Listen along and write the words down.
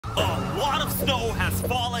A lot of snow has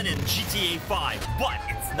fallen in GTA 5, but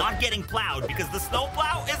it's not getting plowed because the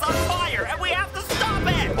snowplow is on fire and we have to stop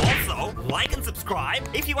it! Also, like and subscribe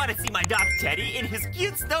if you want to see my dog Teddy in his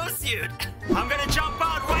cute snowsuit. I'm gonna jump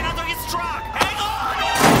out right under his truck! Hang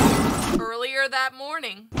on! Earlier that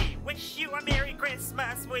morning. We wish you a Merry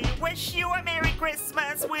Christmas, we wish you a Merry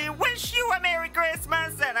Christmas, we wish you a Merry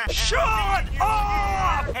Christmas and a... Shut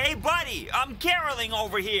up! Hey buddy, I'm caroling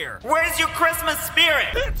over here. Where's your Christmas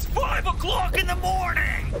spirit? It's 5 o'clock in the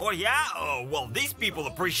morning! Oh yeah? Oh, well these people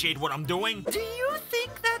appreciate what I'm doing. Do you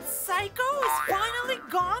think that psycho is finally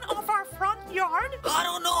gone off our front yard? I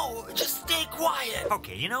don't know, just stay quiet.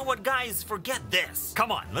 Okay, you know what guys, forget this.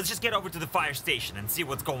 Come on, let's just get over to the fire station and see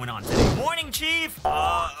what's going on today. Morning, Chief!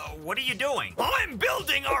 What are you doing? I'm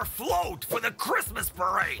building our float for the Christmas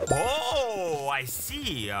parade. Oh, I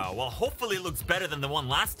see. Well, hopefully it looks better than the one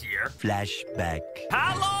last year. Flashback.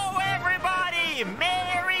 Hello, everybody!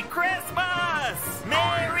 Merry Christmas!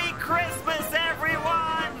 Merry Christmas,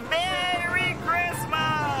 everyone! Merry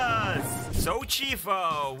Christmas! So, Chief,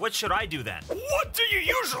 what should I do then? What do you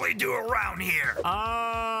usually do around here?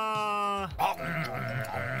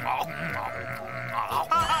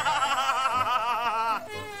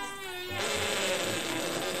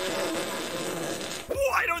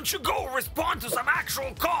 Why don't you go respond to some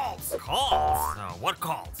actual calls? Calls? What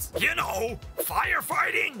calls? You know,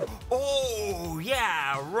 firefighting. Oh,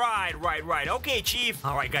 yeah, right. Okay, Chief.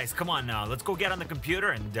 All right, guys, come on now. Let's go get on the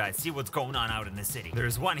computer and see what's going on out in the city.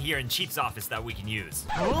 There's one here in Chief's office that we can use.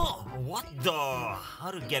 Oh, what the?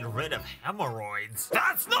 How to get rid of hemorrhoids?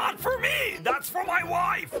 That's not for me. That's for my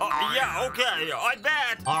wife. Yeah, okay, I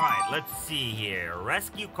bet. All right, let's see here.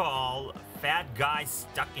 Rescue call. Fat guy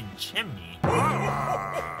stuck in chimney.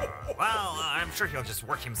 Well, I'm sure he'll just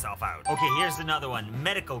work himself out. Okay, here's another one.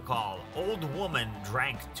 Medical call. Old woman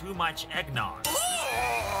drank too much eggnog.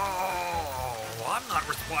 I'm not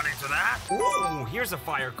responding to that. Ooh, here's a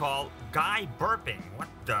fire call. Guy burping. What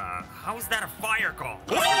the? How is that a fire call?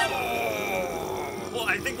 Well,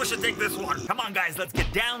 I think we should take this one. Come on, guys, let's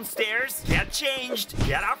get downstairs, get changed,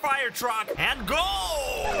 get our fire truck, and go!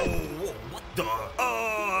 What the?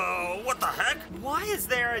 What the heck? Why is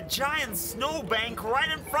there a giant snowbank right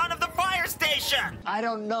in front of the fire station? I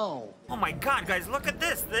don't know. Oh my god, guys, look at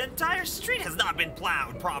this. The entire street has not been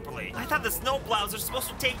plowed properly. I thought the snowplows are supposed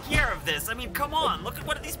to take care of this. I mean, come on, look at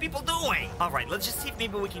what are these people doing? All right, let's just see if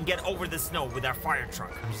maybe we can get over the snow with our fire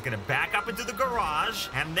truck. I'm just gonna back up into the garage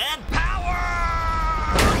and then power!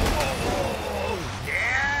 Oh,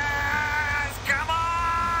 yes! Come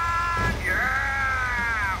on!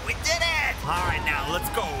 Yeah! We did it! All right, now let's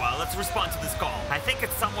go. Let's respond to this call. I think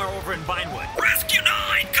it's somewhere over in Vinewood. Rescue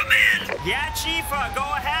 9, come in! Yeah, Chief, go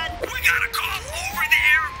ahead. We got a call over the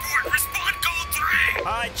airport. Respond code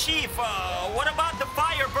 3. Chief, what about the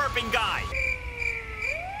fire burping guy?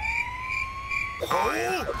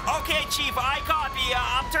 Oh, okay, Chief, I copy.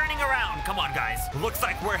 I'm turning around. Come on, guys. Looks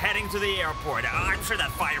like we're heading to the airport. I'm sure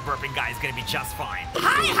that fire burping guy is gonna be just fine.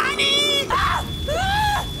 Hi, honey!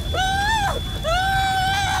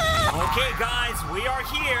 Okay, guys, we are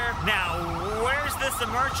here. Now, where's this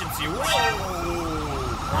emergency? Whoa!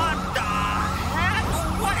 What the heck?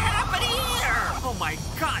 What happened here? Oh my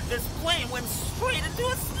god, this plane went straight into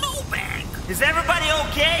a snowbank. Is everybody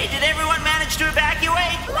okay? Did everyone manage to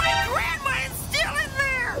evacuate? My grandma is still in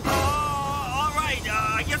there! All right,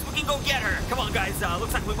 I guess we can go get her. Come on, guys,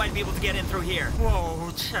 looks like we might be able to get in through here.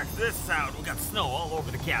 Whoa, check this out. We got snow all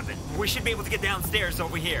over the cabin. We should be able to get downstairs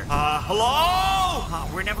over here. Hello?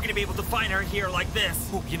 We're never gonna be able to find her here like this.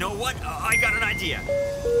 Ooh, you know what? I got an idea.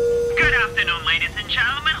 Good afternoon, ladies and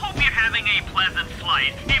gentlemen. Hope you're having a pleasant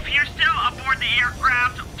flight. If you're still aboard the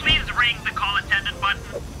aircraft, please ring the call attendant button.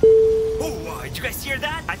 Oh, did you guys hear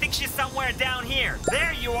that? I think she's somewhere down here.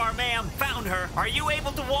 There you are, ma'am. Found her. Are you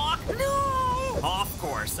able to walk? No! Of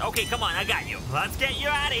course. Okay, come on, I got you. Let's get you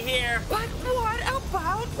out of here. But what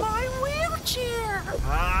about my wheelchair?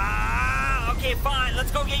 Okay, fine.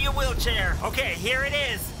 Let's go get your wheelchair. Okay, here it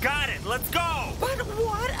is. Got it. Let's go. But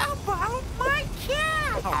what about my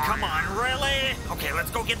cat? Oh, come on, really? Okay,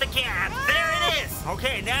 let's go get the cat. There it is.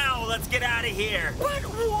 Okay, now let's get out of here. But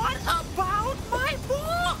what about my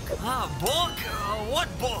book? Book? What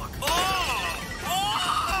book?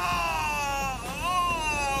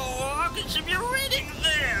 How could you be reading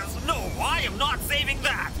this? No, I am not saving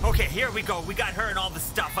that. Okay, here we go. We got her and all the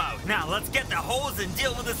stuff out. Now, let's get the hose and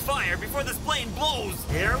deal with this fire before this plane blows.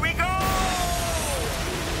 Here we go!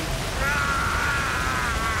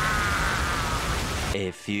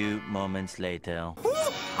 A few moments later.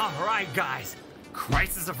 All right, guys.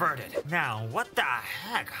 crisis averted. Now, what the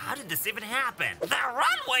heck? How did this even happen? The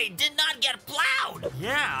runway did not get plowed.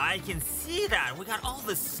 Yeah, I can see that. We got all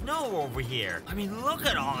the snow over here. I mean, look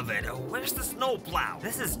at all of it. Where's the snowplow?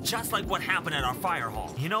 This is just like what happened at our fire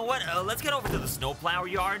hall. You know what? Let's get over to the snowplow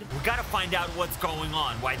yard. We gotta find out what's going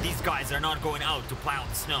on, why these guys are not going out to plow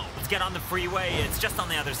the snow. Let's get on the freeway. It's just on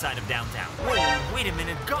the other side of downtown. Whoa, wait a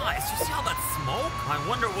minute, guys. You see all that smoke? I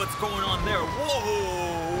wonder what's going on there. Whoa!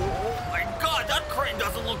 Oh my god, that crane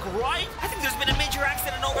doesn't look right. I think there's been a major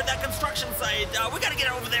accident over at that construction site. We gotta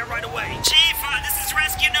get over there right away. Chief, this is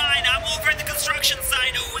Rescue 9. I'm over at the construction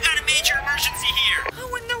site. We got a major emergency here. How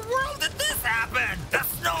in the world did this happen? The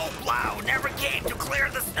snowplow never came to clear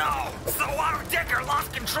the snow, so our digger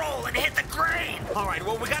lost control and hit the crane. All right,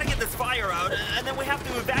 well, we gotta get this fire out, and then we have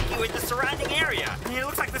to evacuate the surrounding area. It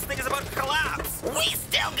looks like this thing is about to collapse. We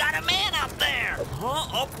still got a man up there.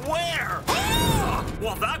 Huh? Up where?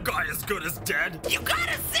 Well, that guy is good as dead. You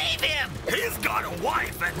gotta save him. He's got a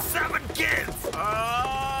wife and 7 kids.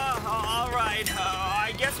 All right.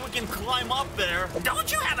 I guess we can climb up there.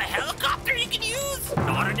 Don't you have a helicopter you can use?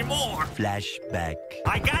 Not anymore. Flashback.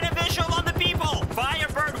 I got a visual on the people.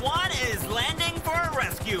 Firebird 1 is landing for a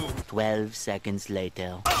rescue. 12 seconds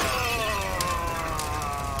later.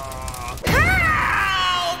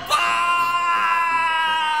 Help us!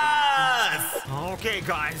 Okay,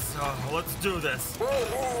 guys, let's do this.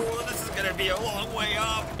 Oh, this is gonna be a long way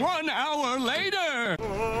up. 1 hour later!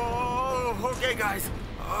 Oh, okay, guys.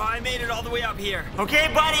 I made it all the way up here. Okay,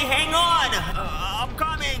 buddy, hang on. I'm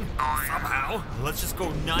coming. Somehow. Let's just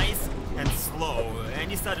go nice and slow.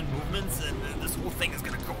 Any sudden movements, and this whole thing is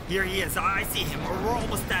gonna go. Here he is. I see him. We're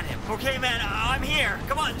almost at him. Okay, man, I'm here.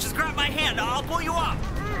 Come on, just grab my hand. I'll pull you up.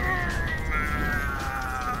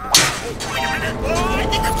 Oh, wait a minute. Oh, I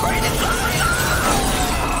think the crane is going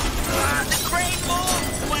up. The crane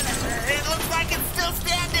moves, but it looks like it's still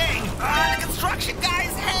standing. The construction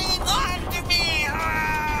guy's hanging on to me.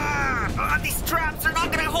 These straps are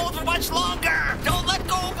not gonna hold for much longer. Don't let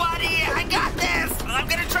go, buddy. I got this. I'm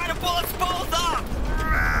gonna try to pull us both up.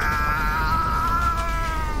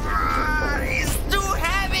 He's too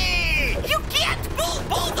heavy. You can't pull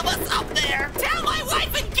both of us up there. Tell my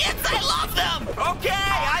wife and kids I love them. Okay,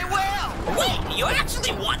 I will. Wait, you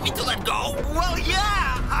actually want me to let go? Well,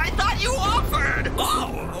 yeah. I thought you offered.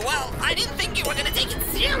 Oh, well, I didn't think you were gonna take it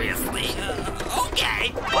seriously.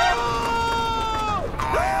 Okay.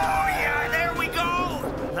 Oh, yeah, there we go.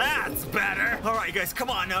 That's better. All right, guys, come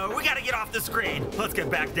on. We gotta get off the screen. Let's get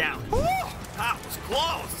back down. Whew, that was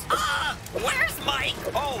close. Where's Mike?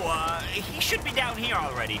 Oh, he should be down here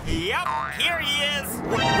already. Yep, here he is.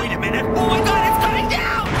 Wait a minute. Oh my god, it's coming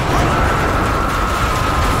down.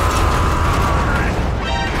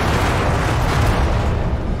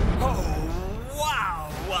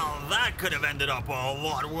 Could have ended up a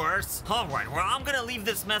lot worse. All right, well, I'm gonna leave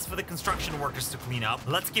this mess for the construction workers to clean up.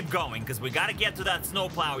 Let's keep going, because we gotta get to that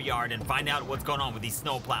snowplow yard and find out what's going on with these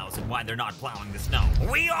snowplows and why they're not plowing the snow.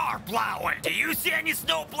 We are plowing. Do you see any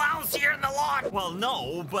snowplows here in the lot? Well,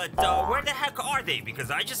 no, but where the heck are they?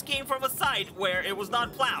 Because I just came from a site where it was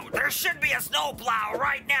not plowed. There should be a snowplow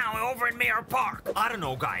right now over in Mirror Park. I don't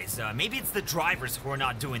know, guys. Maybe it's the drivers who are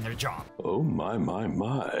not doing their job. Oh, my.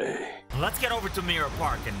 Let's get over to Mirror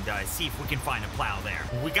Park and see if we can find a plow there.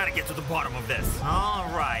 We gotta get to the bottom of this. All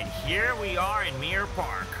right, here we are in Mirror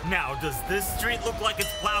Park. Now, does this street look like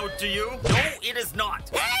it's plowed to you? No, it is not.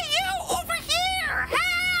 Hey, you! Over here!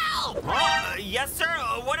 Help! Yes, sir?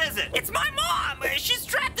 What is it? It's my mom! She's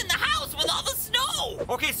trapped in the house with all the snow!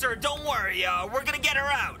 Okay, sir, don't worry. We're gonna get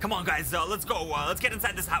her out. Come on, guys, let's go. Let's get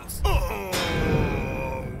inside this house.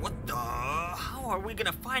 What the... How are we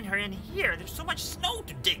gonna find her in here? There's so much snow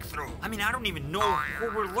to dig through. I mean, I don't even know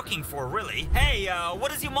what we're looking for, really. Hey,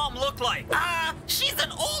 what does your mom look like? She's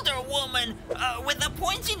an older woman, with a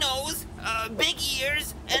pointy nose, big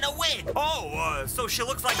ears, and a wig. Oh, so she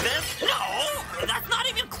looks like this? No, that's not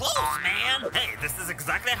even close, man. Hey, this is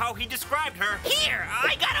exactly how he described her. Here,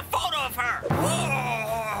 I got a photo of her.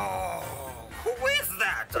 Whoa! Who is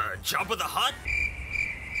that? Jabba the Hutt?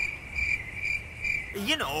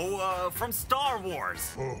 You know, from Star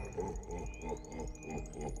Wars.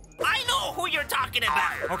 I know who you're talking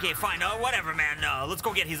about. Okay, fine. Whatever, man. Let's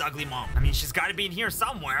go get his ugly mom. I mean, she's got to be in here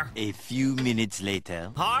somewhere. A few minutes later.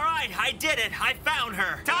 All right, I did it. I found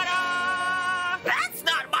her. Ta-da! That's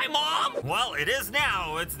not my mom! Well, it is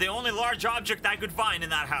now. It's the only large object I could find in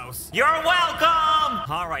that house. You're welcome!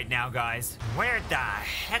 All right now, guys. Where the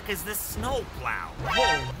heck is this snowplow?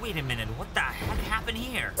 Whoa, wait a minute. What the heck happened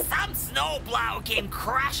here? Some snowplow came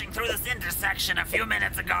crashing through this intersection a few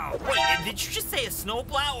minutes ago. Wait, did you just say a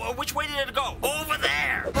snowplow? Or which way did it go? Over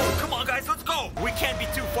there! Oh, come on, guys, let's go. We can't be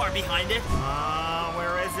too far behind it.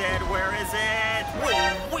 Where is it? Where is it?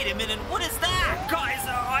 Whoa, wait a minute. What is that? Guys,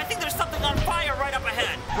 I think there's something on fire right up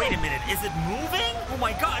ahead. Wait a minute. Is it moving? Oh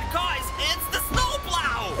my god, guys, it's the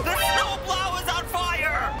snowplow! The snowplow is on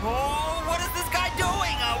fire! Oh, what is this guy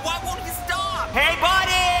doing? Why won't he stop? Hey,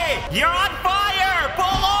 buddy! You're on fire!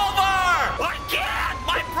 Pull over! I can't!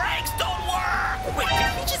 My brakes don't work! Wait,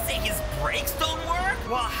 did he just say his brakes don't work?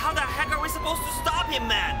 Well, how the heck are we supposed to stop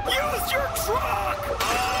him then? Use your truck!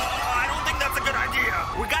 I don't think that's a good idea.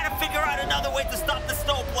 We gotta figure out another way to stop the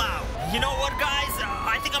snowplow. You know what, guys?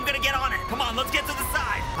 I think I'm gonna get on it. Come on, let's get to the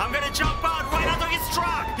side. I'm gonna jump out right onto his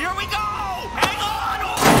truck. Here we go! Hang on!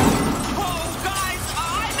 Whoa, guys!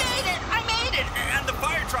 I made it! I made it! And the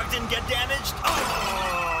fire truck didn't get damaged.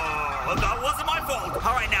 Oh, that wasn't my fault.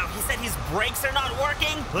 All right, now, he said his brakes are not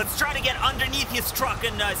working. Let's try to get underneath his truck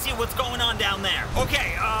and see what's going on down there.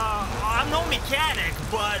 Okay, I'm no mechanic,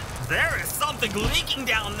 but there is something leaking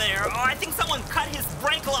down there. Oh, I think someone cut his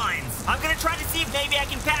brake lines. I'm gonna try to see if maybe I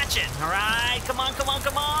can patch it. All right, come on, come on,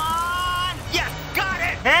 come on. Yes, got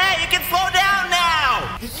it. Hey, you can slow down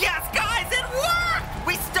now. Yes, guys, it worked.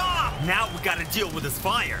 We stopped. Now we gotta deal with this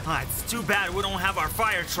fire. It's too bad we don't have our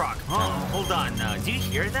fire truck. Oh, hold on. Do you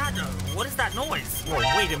hear that? What is that noise? Whoa,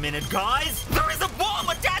 wait a minute, guys. There is a bomb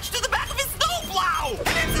attached to the back of his snowplow,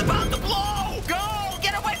 and it's about to blow. Go,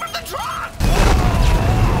 get away from the truck.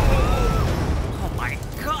 Oh my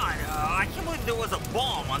god, I can't believe there was a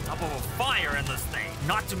bomb on top of a fire in this thing.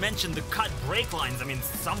 Not to mention the cut brake lines. I mean,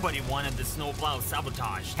 somebody wanted the snowplow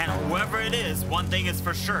sabotaged. And whoever it is, one thing is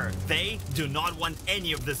for sure. They do not want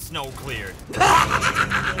any of the snow cleared.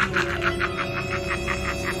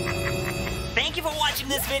 Thank you for watching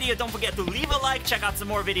this video. Don't forget to leave a like, check out some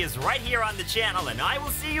more videos right here on the channel, and I will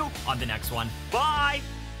see you on the next one. Bye!